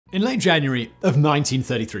In late January of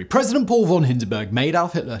 1933, President Paul von Hindenburg made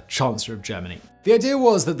Adolf Hitler Chancellor of Germany. The idea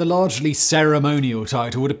was that the largely ceremonial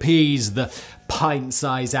title would appease the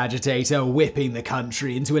pint-sized agitator whipping the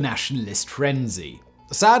country into a nationalist frenzy.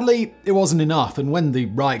 Sadly, it wasn't enough, and when the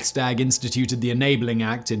Reichstag instituted the Enabling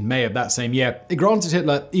Act in May of that same year, it granted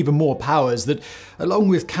Hitler even more powers that, along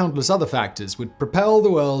with countless other factors, would propel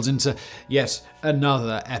the world into yet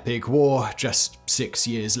another epic war just 6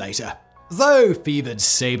 years later. Though fevered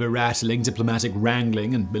saber-rattling, diplomatic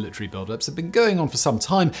wrangling, and military build-ups had been going on for some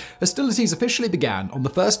time, hostilities officially began on the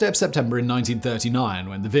first day of September in 1939,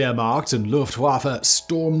 when the Wehrmacht and Luftwaffe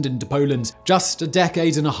stormed into Poland. Just a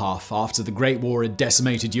decade and a half after the Great War had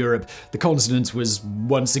decimated Europe, the continent was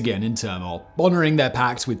once again in turmoil. Honoring their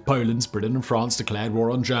pact with Poland, Britain and France declared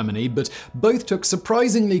war on Germany, but both took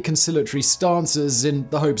surprisingly conciliatory stances in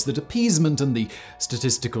the hopes that appeasement and the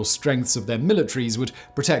statistical strengths of their militaries would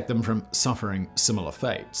protect them from suffering similar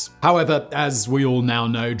fates. However, as we all now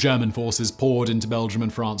know, German forces poured into Belgium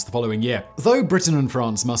and France the following year. Though Britain and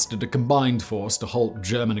France mustered a combined force to halt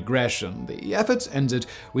German aggression, the effort ended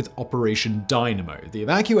with Operation Dynamo, the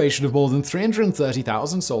evacuation of more than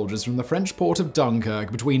 330,000 soldiers from the French port of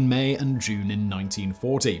Dunkirk between May and June in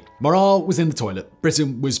 1940. Morale was in the toilet.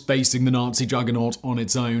 Britain was facing the Nazi juggernaut on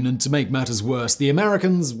its own, and to make matters worse, the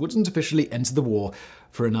Americans wouldn't officially enter the war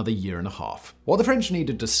for another year and a half. What the French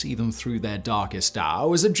needed to see them through their darkest hour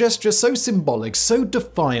was a gesture so symbolic, so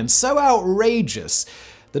defiant, so outrageous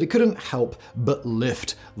that it couldn't help but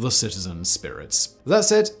lift the citizens' spirits. That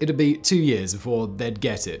said, it'd be 2 years before they'd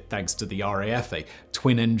get it, thanks to the RAF, a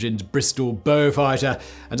twin-engined Bristol Beaufighter,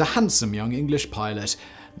 and a handsome young English pilot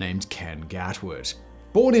named Ken Gatwood.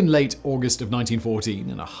 Born in late August of 1914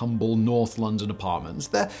 in a humble North London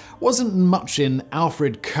apartment, there wasn't much in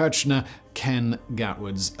Alfred Kirchner, Ken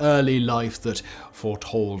Gatwood's early life that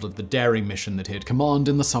foretold of the daring mission that he'd command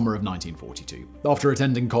in the summer of 1942. After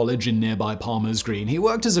attending college in nearby Palmer's Green, he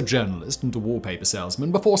worked as a journalist and a wallpaper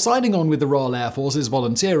salesman before signing on with the Royal Air Force's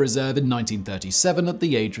Volunteer Reserve in 1937 at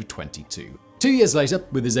the age of 22. 2 years later,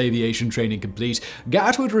 with his aviation training complete,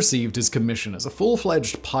 Gatwood received his commission as a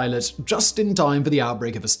full-fledged pilot just in time for the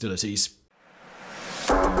outbreak of hostilities.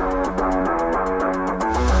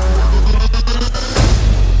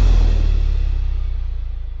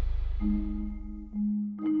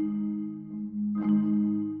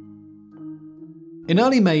 In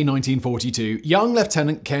early May 1942, young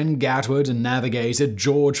Lieutenant Ken Gatwood and navigator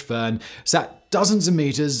George Fern sat dozens of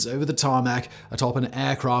meters over the tarmac atop an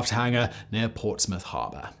aircraft hangar near Portsmouth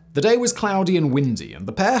Harbour. The day was cloudy and windy, and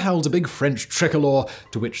the pair held a big French tricolore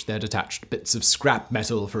to which they'd attached bits of scrap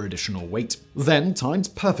metal for additional weight. Then, timed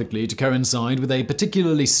perfectly to coincide with a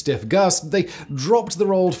particularly stiff gust, they dropped the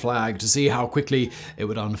rolled flag to see how quickly it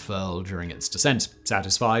would unfurl during its descent.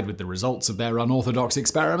 Satisfied with the results of their unorthodox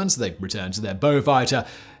experiments, they returned to their Beaufighter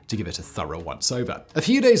to give it a thorough once-over. A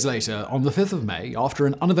few days later, on the 5th of May, after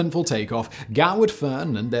an uneventful takeoff, Gatwood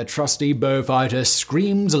Fern and their trusty Beaufighter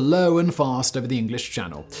screamed low and fast over the English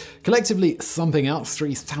Channel. Collectively thumping out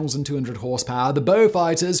 3,200 horsepower, the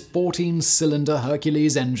Beaufighter's 14-cylinder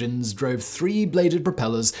Hercules engines drove 3-bladed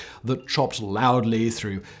propellers that chopped loudly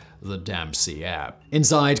through the damp sea air.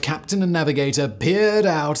 Inside, captain and navigator peered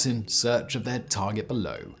out in search of their target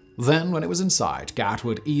below. Then, when it was inside,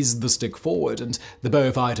 Gatwood eased the stick forward and the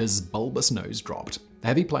Beaufighter's bulbous nose dropped. The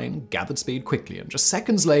heavy plane gathered speed quickly, and just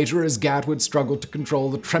seconds later, as Gatwood struggled to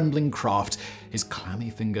control the trembling craft, his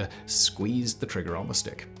clammy finger squeezed the trigger on the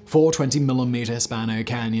stick. 4 20mm Hispano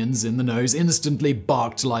cannons in the nose instantly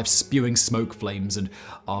barked to life, spewing smoke, flames, and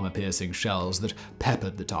armor-piercing shells that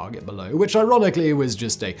peppered the target below, which ironically was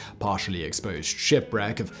just a partially exposed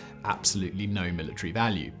shipwreck of absolutely no military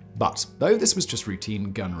value. But though this was just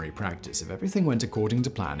routine gunnery practice, if everything went according to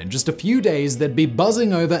plan, in just a few days they'd be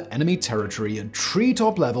buzzing over enemy territory at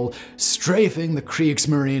treetop level, strafing the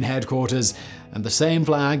Kriegsmarine headquarters, and the same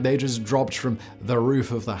flag they just dropped from the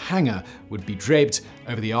roof of the hangar would be draped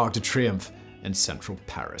over the Arc de Triomphe in central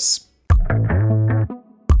Paris.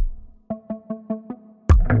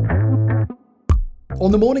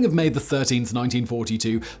 On the morning of May the 13th,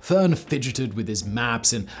 1942, Fern fidgeted with his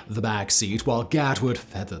maps in the back seat while Gatwood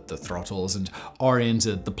feathered the throttles and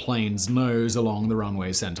oriented the plane's nose along the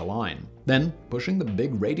runway center line. Then, pushing the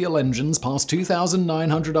big radial engines past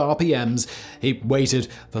 2,900 RPMs, he waited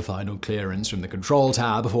for final clearance from the control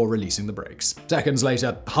tower before releasing the brakes. Seconds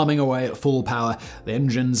later, humming away at full power, the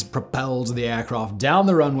engines propelled the aircraft down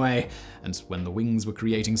the runway, and when the wings were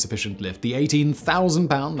creating sufficient lift, the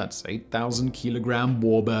 18,000-pound, that's 8,000 kilogram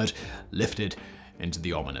warbird lifted into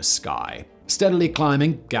the ominous sky. Steadily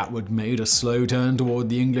climbing, Gatwood made a slow turn toward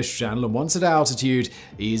the English Channel and once at altitude,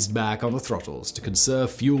 eased back on the throttles to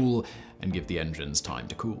conserve fuel and give the engines time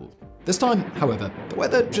to cool. This time, however, the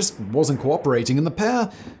weather just wasn't cooperating and the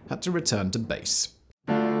pair had to return to base.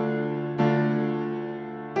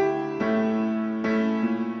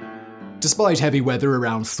 Despite heavy weather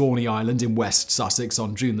around Thorney Island in West Sussex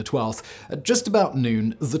on June the 12th, at just about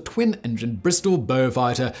noon, the twin-engined Bristol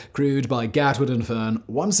Beaufighter, crewed by Gatwood and Fern,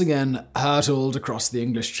 once again hurtled across the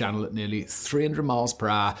English Channel at nearly 300 miles per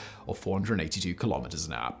hour or 482 kilometers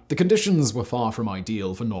an hour. The conditions were far from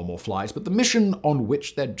ideal for normal flight, but the mission on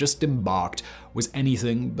which they'd just embarked was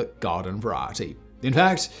anything but garden variety. In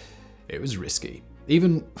fact, it was risky.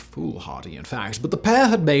 Even foolhardy, in fact, but the pair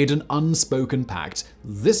had made an unspoken pact.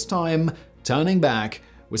 This time, turning back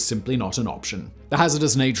was simply not an option. The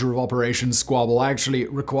hazardous nature of Operation Squabble actually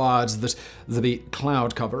required that there be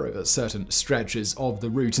cloud cover over certain stretches of the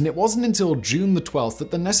route, and it wasn't until June the 12th that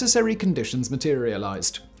the necessary conditions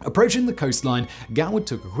materialized. Approaching the coastline, Gatwood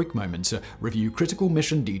took a quick moment to review critical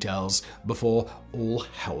mission details before all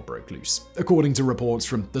hell broke loose. According to reports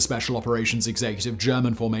from the Special Operations Executive,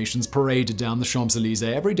 German formations paraded down the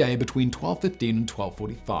Champs-Élysées every day between 12:15 and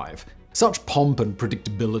 12:45. Such pomp and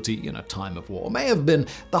predictability in a time of war may have been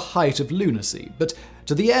the height of lunacy, but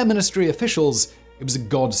to the Air Ministry officials, it was a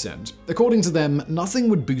godsend. According to them, nothing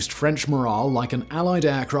would boost French morale like an Allied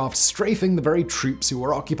aircraft strafing the very troops who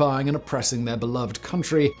were occupying and oppressing their beloved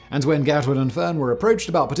country, and when Gatwood and Fern were approached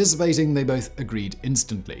about participating, they both agreed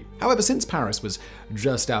instantly. However, since Paris was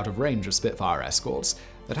just out of range of Spitfire escorts,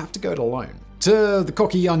 they'd have to go it alone. To the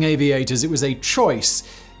cocky young aviators, it was a choice,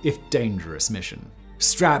 if dangerous, mission.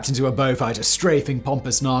 Strapped into a Beaufighter, strafing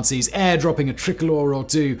pompous Nazis, airdropping a tricolor or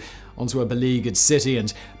two onto a beleaguered city,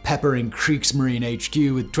 and peppering Kriegsmarine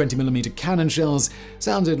HQ with 20mm cannon shells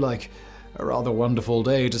sounded like a rather wonderful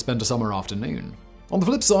day to spend a summer afternoon. On the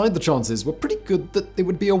flip side, the chances were pretty good that it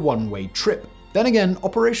would be a one-way trip. Then again,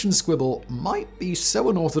 Operation Squabble might be so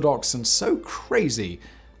unorthodox and so crazy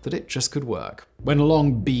that it just could work. When a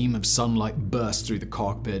long beam of sunlight burst through the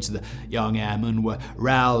cockpit, the young airmen were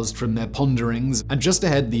roused from their ponderings, and just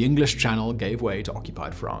ahead the English Channel gave way to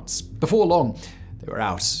occupied France. Before long, they were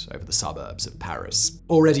out over the suburbs of Paris.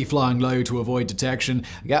 Already flying low to avoid detection,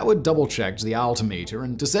 Gatwood double-checked the altimeter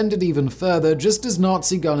and descended even further just as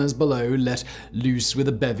Nazi gunners below let loose with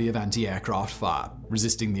a bevy of anti-aircraft fire.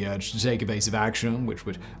 Resisting the urge to take evasive action, which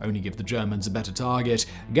would only give the Germans a better target,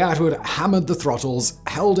 Gatwood hammered the throttles,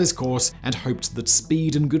 held his course, and hoped that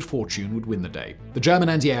speed and good fortune would win the day. The German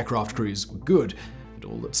anti-aircraft crews were good, but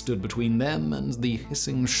all that stood between them and the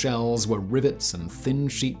hissing shells were rivets and thin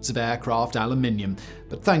sheets of aircraft aluminium,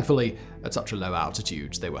 but thankfully, at such a low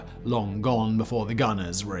altitude, they were long gone before the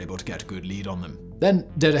gunners were able to get a good lead on them. Then,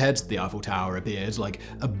 dead ahead, the Eiffel Tower appeared like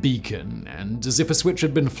a beacon, and as if a switch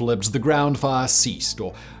had been flipped, the ground fire ceased,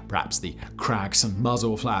 or perhaps the cracks and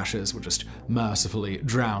muzzle flashes were just mercifully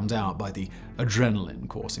drowned out by the adrenaline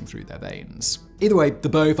coursing through their veins. Either way, the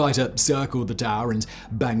Beaufighter circled the tower and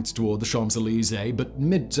banked toward the Champs-Élysées, but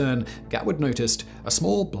mid-turn, Gatwood noticed a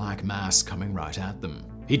small black mass coming right at them.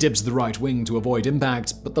 He dipped to the right wing to avoid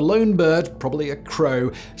impact, but the lone bird, probably a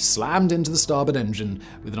crow, slammed into the starboard engine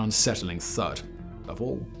with an unsettling thud. Of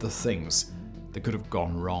all the things that could have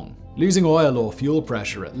gone wrong. Losing oil or fuel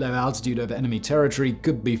pressure at low altitude over enemy territory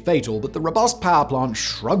could be fatal, but the robust power plant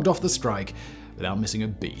shrugged off the strike without missing a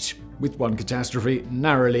beat. With one catastrophe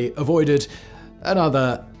narrowly avoided,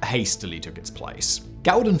 another hastily took its place.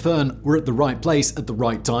 Gatwood and Fern were at the right place at the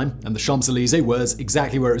right time, and the Champs-Élysées was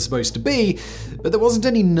exactly where it was supposed to be, but there wasn't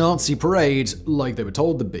any Nazi parade like they were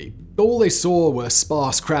told to be. All they saw were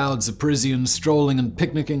sparse crowds of Parisians strolling and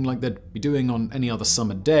picnicking like they'd be doing on any other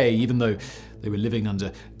summer day, even though they were living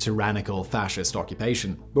under tyrannical fascist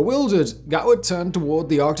occupation. Bewildered, Gatwood turned toward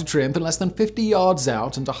the Arc de Triomphe, and less than 50 yards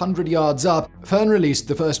out and 100 yards up, Fern released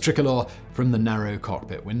the first tricolor from the narrow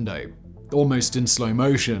cockpit window. Almost in slow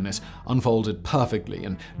motion, it unfolded perfectly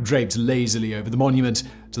and draped lazily over the monument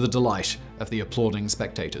to the delight of the applauding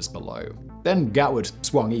spectators below. Then Gatwood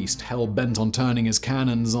swung east, hell-bent on turning his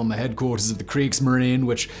cannons on the headquarters of the Kriegsmarine,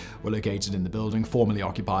 which were located in the building formerly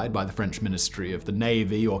occupied by the French Ministry of the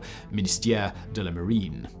Navy, or Ministère de la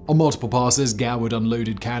Marine. On multiple passes, Gatwood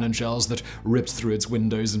unloaded cannon shells that ripped through its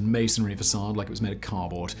windows and masonry facade like it was made of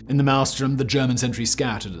cardboard. In the maelstrom, the German sentry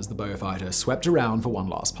scattered as the Beaufighter swept around for one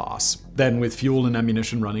last pass. Then, with fuel and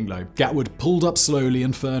ammunition running low, Gatwood pulled up slowly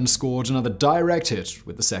and Fern scored another direct hit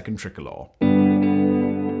with the second tricolor.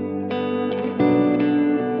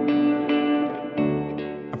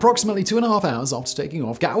 Approximately 2.5 hours after taking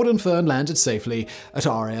off, Gatwood and Fern landed safely at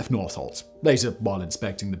RAF Northolt. Later, while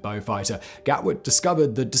inspecting the Beaufighter, Gatwood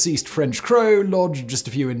discovered the deceased French Crow lodged just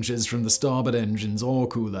a few inches from the starboard engine's ore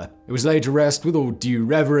cooler. It was laid to rest with all due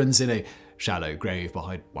reverence in a shallow grave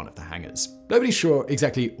behind one of the hangars. Nobody's sure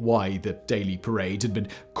exactly why the daily parade had been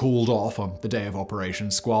called off on the day of Operation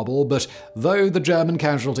Squabble, but though the German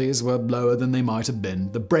casualties were lower than they might have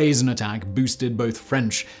been, the brazen attack boosted both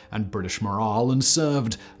French and British morale and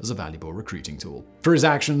served as a valuable recruiting tool. For his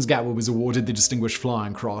actions, Gatwood was awarded the Distinguished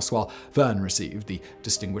Flying Cross, while Fern received the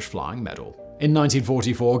Distinguished Flying Medal. In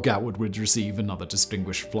 1944, Gatwood would receive another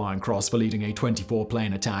Distinguished Flying Cross for leading a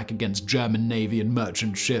 24-plane attack against German Navy and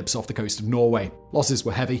merchant ships off the coast of Norway. Losses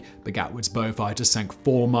were heavy, but Gatwood's Beaufighter sank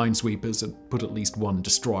 4 minesweepers and put at least 1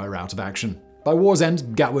 destroyer out of action. By war's end,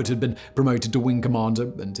 Gatwood had been promoted to wing commander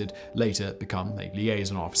and had later become a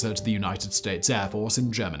liaison officer to the United States Air Force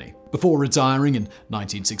in Germany. Before retiring in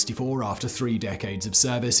 1964, after 3 decades of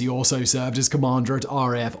service, he also served as commander at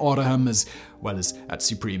RAF Otterdam as well as at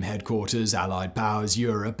Supreme Headquarters, Allied Powers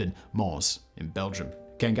Europe in Mons in Belgium.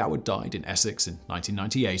 Ken Gatwood died in Essex in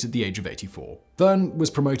 1998 at the age of 84. Fern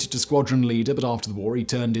was promoted to squadron leader, but after the war he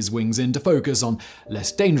turned his wings in to focus on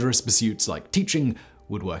less dangerous pursuits like teaching,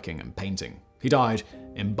 woodworking and painting. He died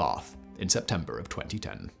in Bath in September of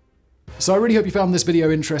 2010. So I really hope you found this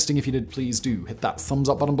video interesting. If you did, please do hit that thumbs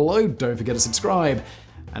up button below. Don't forget to subscribe.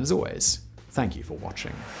 And as always, thank you for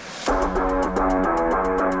watching.